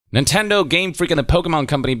Nintendo, Game Freak, and the Pokemon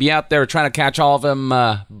Company be out there trying to catch all of them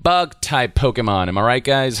bug-type Pokemon. Am I right,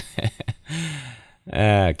 guys?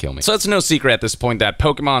 Kill me. So it's no secret at this point that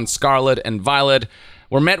Pokemon Scarlet and Violet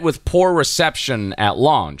were met with poor reception at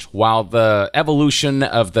launch. While the evolution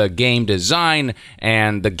of the game design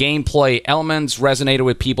and the gameplay elements resonated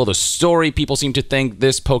with people, the story, people seem to think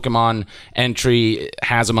this Pokemon entry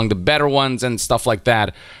has among the better ones and stuff like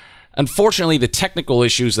that. Unfortunately, the technical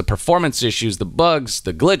issues, the performance issues, the bugs,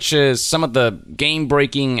 the glitches, some of the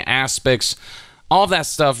game-breaking aspects, all of that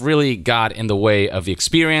stuff really got in the way of the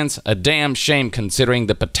experience. A damn shame considering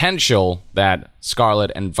the potential that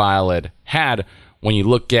Scarlet and Violet had when you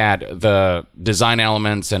look at the design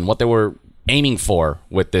elements and what they were aiming for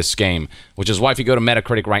with this game, which is why if you go to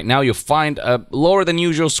Metacritic right now, you'll find a lower than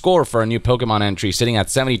usual score for a new Pokemon entry, sitting at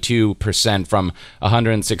 72% from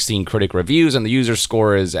 116 critic reviews, and the user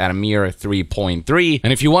score is at a mere 3.3.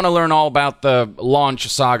 And if you want to learn all about the launch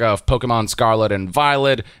saga of Pokemon Scarlet and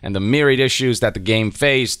Violet and the myriad issues that the game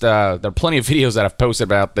faced, there are plenty of videos that I've posted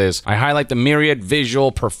about this. I highlight the myriad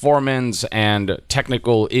visual, performance, and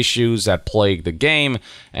technical issues that plague the game,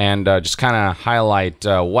 and just kind of highlight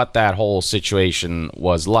what that whole situation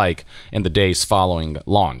was like in the days following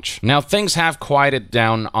launch. Now, things have quieted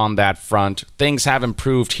down on that front. Things have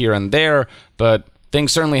improved here and there, but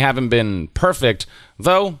things certainly haven't been perfect,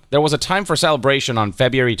 though there was a time for celebration on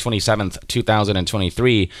February 27th,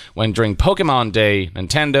 2023, when during Pokemon Day,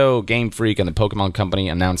 Nintendo, Game Freak, and the Pokemon Company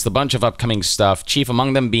announced a bunch of upcoming stuff, chief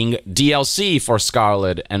among them being DLC for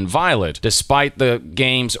Scarlet and Violet. Despite the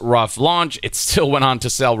game's rough launch, it still went on to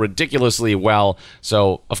sell ridiculously well,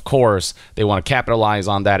 so of course they want to capitalize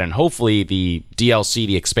on that, and hopefully the DLC,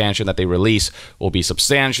 the expansion that they release, will be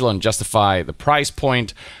substantial and justify the price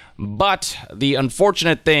point. But the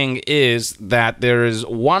unfortunate thing is that there is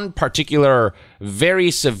one particular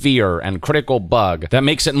very severe and critical bug that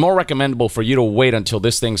makes it more recommendable for you to wait until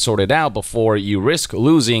this thing's sorted out before you risk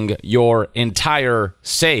losing your entire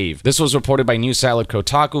save. This was reported by news outlet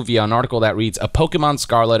Kotaku via an article that reads, "A Pokemon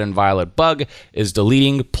Scarlet and Violet bug is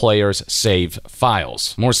deleting players' save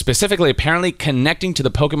files." More specifically, apparently connecting to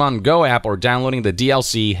the Pokemon Go app or downloading the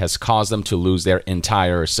DLC has caused them to lose their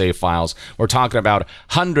entire save files. We're talking about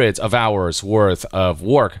hundreds of hours worth of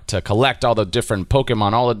work to collect all the different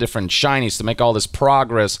Pokemon, all the different shinies, to make all this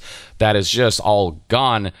progress that is just all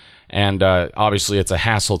gone. And obviously it's a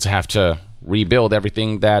hassle to have to rebuild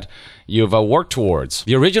everything that you've worked towards.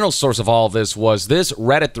 The original source of all of this was this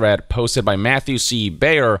Reddit thread posted by Matthew C.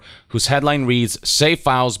 Bayer, whose headline reads, "Save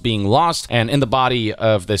files being lost," and in the body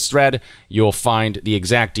of this thread, you'll find the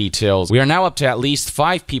exact details. We are now up to at least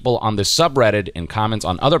 5 people on this subreddit in comments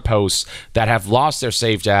on other posts that have lost their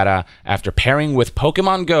save data after pairing with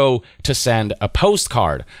Pokemon Go to send a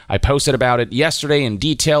postcard. I posted about it yesterday in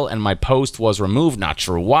detail, and my post was removed, not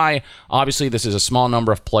sure why. Obviously, this is a small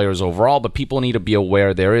number of players overall, but people need to be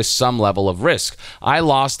aware there is some level of risk. I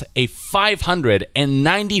lost a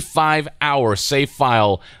 595-hour save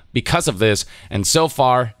file because of this, and so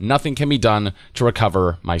far, nothing can be done to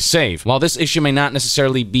recover my save. While this issue may not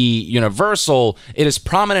necessarily be universal, it is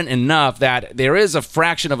prominent enough that there is a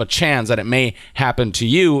fraction of a chance that it may happen to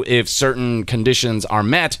you if certain conditions are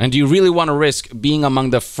met. And do you really want to risk being among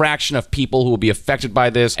the fraction of people who will be affected by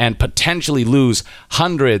this and potentially lose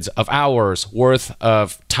hundreds of hours worth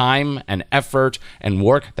of time and effort and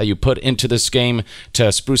work that you put into this game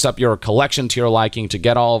to spruce up your collection to your liking, to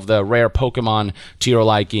get all of the rare Pokemon to your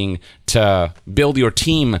liking, to build your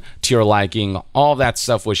team to your liking, all that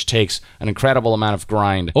stuff which takes an incredible amount of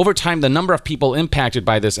grind. Over time, the number of people impacted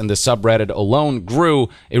by this in the subreddit alone grew.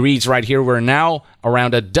 It reads right here, we're now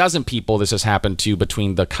around a dozen people this has happened to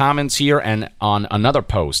between the comments here and on another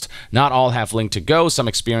post. Not all have linked to Go, some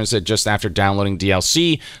experience it just after downloading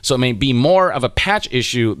DLC, so it may be more of a patch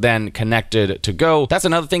issue than connected to Go. That's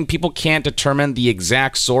another thing, people can't determine the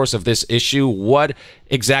exact source of this issue, what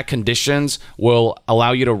exact conditions will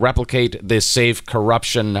allow you to replicate this save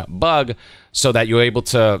corruption bug so that you're able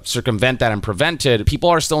to circumvent that and prevent it. People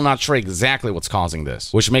are still not sure exactly what's causing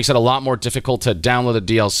this, which makes it a lot more difficult to download the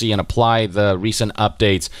DLC and apply the recent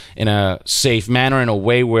updates in a safe manner, in a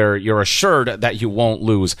way where you're assured that you won't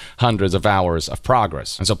lose hundreds of hours of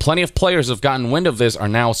progress. And so plenty of players who've gotten wind of this are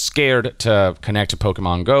now scared to connect to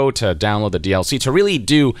Pokemon Go, to download the DLC, to really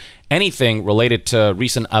do anything related to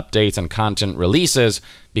recent updates and content releases,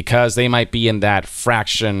 because they might be in that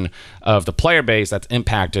fraction of the player base that's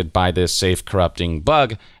impacted by this safe corrupting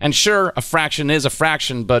bug. And sure, a fraction is a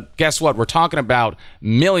fraction, but guess what? We're talking about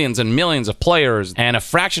millions and millions of players, and a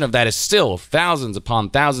fraction of that is still thousands upon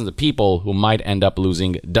thousands of people who might end up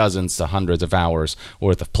losing dozens to hundreds of hours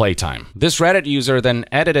worth of playtime. This Reddit user then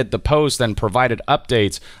edited the post and provided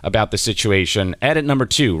updates about the situation. Edit number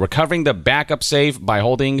 2, recovering the backup save by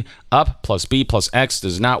holding up plus B plus X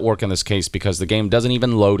does not work in this case because the game doesn't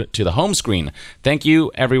even load to the home screen. Thank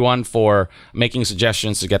you everyone for making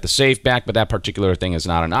suggestions to get the save back, but that particular thing is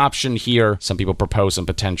not an option here. Some people propose some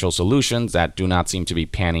potential solutions that do not seem to be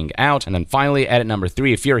panning out. And then finally, edit number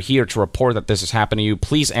 3, if you're here to report that this has happened to you,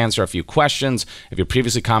 please answer a few questions. If you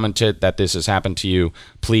previously commented that this has happened to you,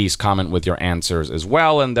 please comment with your answers as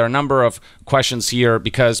well. And there are a number of questions here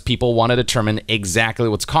because people want to determine exactly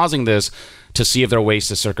what's causing this, to see if there are ways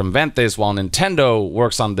to circumvent this, while Nintendo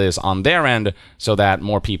works on this on their end so that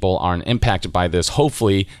more people aren't impacted by this.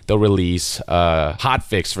 Hopefully, they'll release a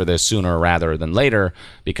hotfix for this sooner rather than later,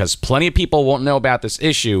 because plenty of people won't know about this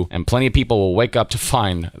issue, and plenty of people will wake up to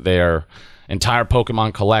find their entire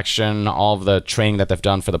Pokemon collection, all of the training that they've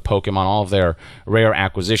done for the Pokemon, all of their rare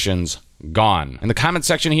acquisitions gone. In the comment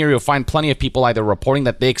section here, you'll find plenty of people either reporting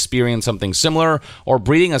that they experienced something similar or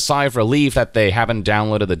breathing a sigh of relief that they haven't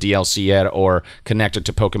downloaded the DLC yet or connected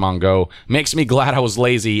to Pokemon Go. Makes me glad I was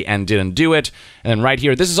lazy and didn't do it. And then right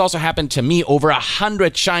here, this has also happened to me, over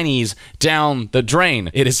 100 shinies down the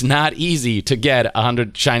drain. It is not easy to get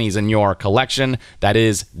 100 shinies in your collection. That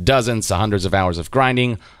is dozens to hundreds of hours of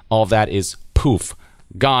grinding. All of that is poof,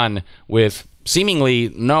 gone with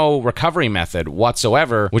seemingly no recovery method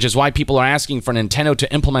whatsoever, which is why people are asking for Nintendo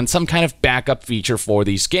to implement some kind of backup feature for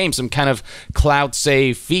these games, some kind of cloud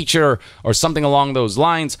save feature or something along those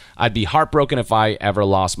lines. I'd be heartbroken if I ever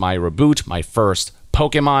lost my Reboot, my first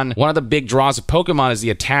Pokemon. One of the big draws of Pokemon is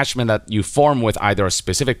the attachment that you form with either a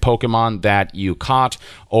specific Pokemon that you caught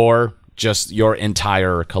or just your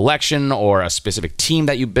entire collection or a specific team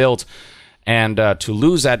that you built. And to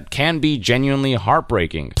lose that can be genuinely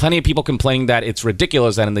heartbreaking. Plenty of people complaining that it's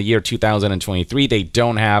ridiculous that in the year 2023 they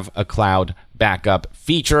don't have a cloud backup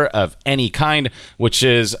feature of any kind, which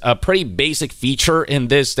is a pretty basic feature in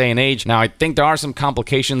this day and age. Now, I think there are some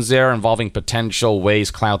complications there involving potential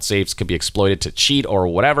ways cloud saves could be exploited to cheat or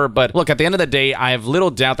whatever, but look, at the end of the day, I have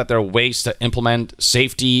little doubt that there are ways to implement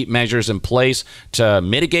safety measures in place to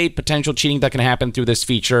mitigate potential cheating that can happen through this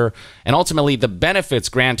feature, and ultimately the benefits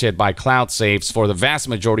granted by cloud saves for the vast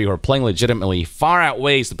majority who are playing legitimately far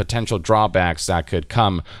outweighs the potential drawbacks that could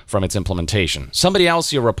come from its implementation. Somebody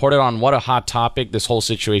else here reported on what a hot topic this whole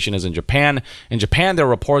situation is in Japan. In Japan, there are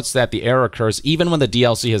reports that the error occurs even when the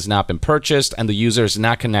DLC has not been purchased and the user is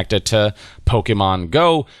not connected to Pokemon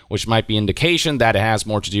Go, which might be indication that it has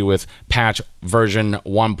more to do with patch version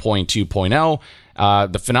 1.2.0.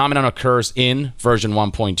 The phenomenon occurs in version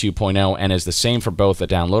 1.2.0 and is the same for both the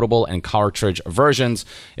downloadable and cartridge versions.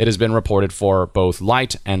 It has been reported for both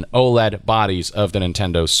light and OLED bodies of the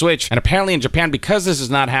Nintendo Switch. And apparently in Japan, because this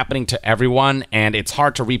is not happening to everyone and it's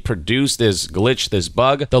hard to reproduce this glitch, this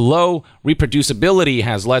bug, the low reproducibility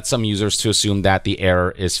has led some users to assume that the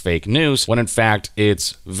error is fake news, when in fact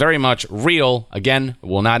it's very much real. Again, it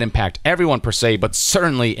will not impact everyone per se, but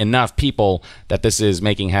certainly enough people that this is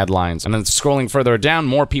making headlines. And then scrolling further down,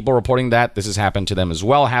 more people reporting that this has happened to them as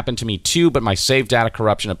well. Happened to me too, but my save data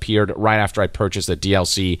corruption appeared right after I purchased the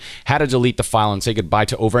DLC. Had to delete the file and say goodbye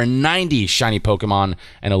to over 90 shiny Pokemon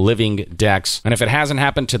and a living dex. And if it hasn't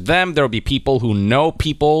happened to them, there will be people who know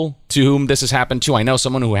people to whom this has happened to. I know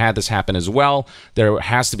someone who had this happen as well. There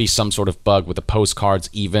has to be some sort of bug with the postcards,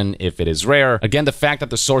 even if it is rare. Again, the fact that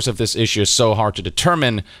the source of this issue is so hard to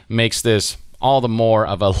determine makes this all the more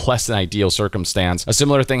of a less than ideal circumstance. A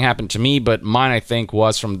similar thing happened to me, but mine, I think,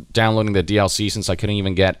 was from downloading the DLC, since I couldn't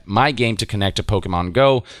even get my game to connect to Pokemon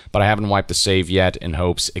Go, but I haven't wiped the save yet in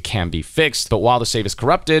hopes it can be fixed. But while the save is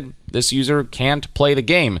corrupted, this user can't play the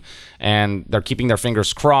game, and they're keeping their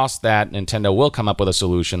fingers crossed that Nintendo will come up with a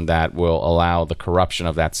solution that will allow the corruption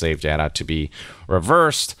of that save data to be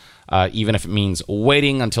reversed. Even if it means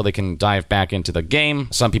waiting until they can dive back into the game.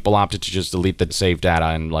 Some people opted to just delete the save data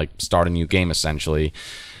and like start a new game essentially.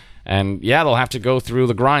 And yeah, they'll have to go through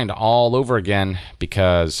the grind all over again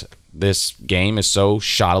because this game is so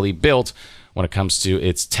shoddily built when it comes to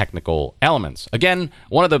its technical elements. Again,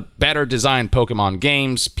 one of the better designed Pokemon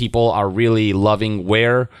games. People are really loving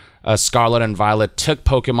where Scarlet and Violet took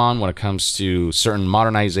Pokemon when it comes to certain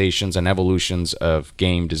modernizations and evolutions of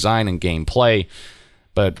game design and gameplay.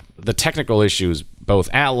 But the technical issues,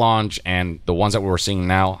 both at launch and the ones that we're seeing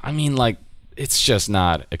now, I mean, like, it's just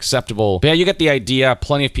not acceptable. But yeah, you get the idea.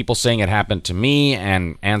 Plenty of people saying it happened to me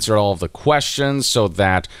and answered all of the questions so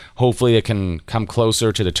that hopefully it can come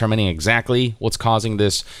closer to determining exactly what's causing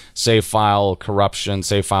this save file corruption,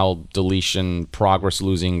 save file deletion, progress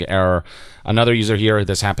losing error. Another user here,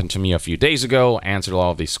 this happened to me a few days ago, answered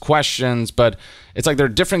all of these questions, but it's like there are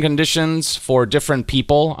different conditions for different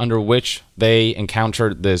people under which they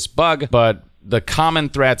encountered this bug, but the common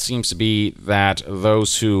thread seems to be that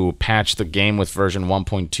those who patched the game with version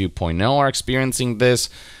 1.2.0 are experiencing this.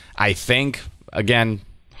 I think, again,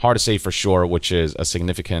 hard to say for sure, which is a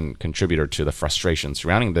significant contributor to the frustration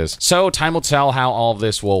surrounding this. So time will tell how all of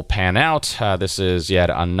this will pan out. This is yet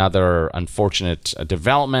another unfortunate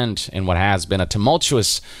development in what has been a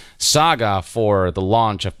tumultuous saga for the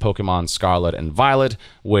launch of Pokemon Scarlet and Violet,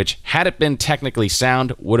 which, had it been technically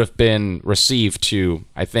sound, would have been received to,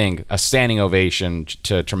 I think, a standing ovation,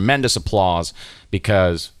 to tremendous applause,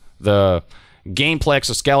 because the gameplay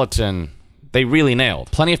exoskeleton they really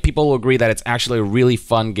nailed. Plenty of people will agree that it's actually a really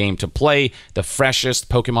fun game to play, the freshest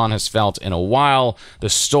Pokemon has felt in a while. The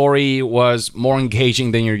story was more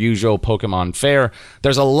engaging than your usual Pokemon fare.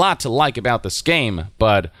 There's a lot to like about this game,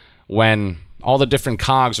 but when all the different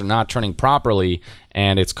cogs are not turning properly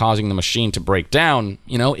and it's causing the machine to break down,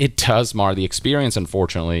 you know, it does mar the experience,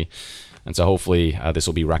 unfortunately. And so hopefully this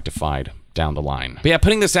will be rectified down the line. But yeah,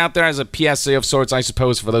 putting this out there as a PSA of sorts, I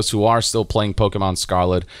suppose, for those who are still playing Pokemon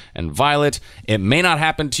Scarlet and Violet. It may not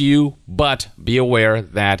happen to you, but be aware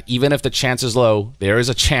that even if the chance is low, there is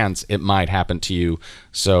a chance it might happen to you.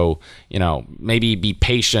 So, you know, maybe be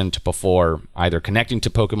patient before either connecting to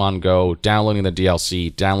Pokemon Go, downloading the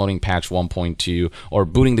DLC, downloading patch 1.2, or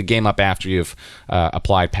booting the game up after you've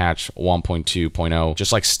applied patch 1.2.0.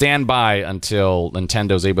 Just like stand by until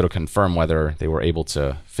Nintendo's able to confirm whether they were able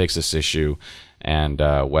to fix this issue, and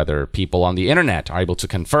whether people on the internet are able to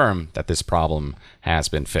confirm that this problem has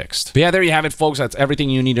been fixed. But yeah, there you have it, folks. That's everything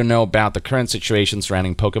you need to know about the current situation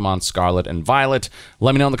surrounding Pokemon Scarlet and Violet.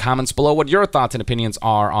 Let me know in the comments below what your thoughts and opinions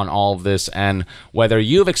are on all of this, and whether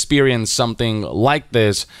you've experienced something like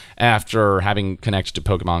this after having connected to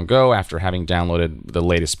Pokemon Go, after having downloaded the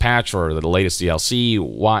latest patch or the latest DLC,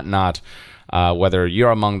 whatnot, whether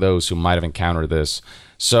you're among those who might have encountered this.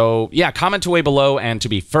 So yeah, comment away below, and to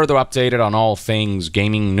be further updated on all things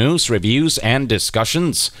gaming news, reviews, and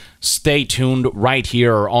discussions, stay tuned right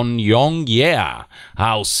here on Young Yeah.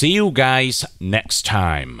 I'll see you guys next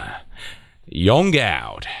time. Young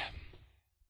out.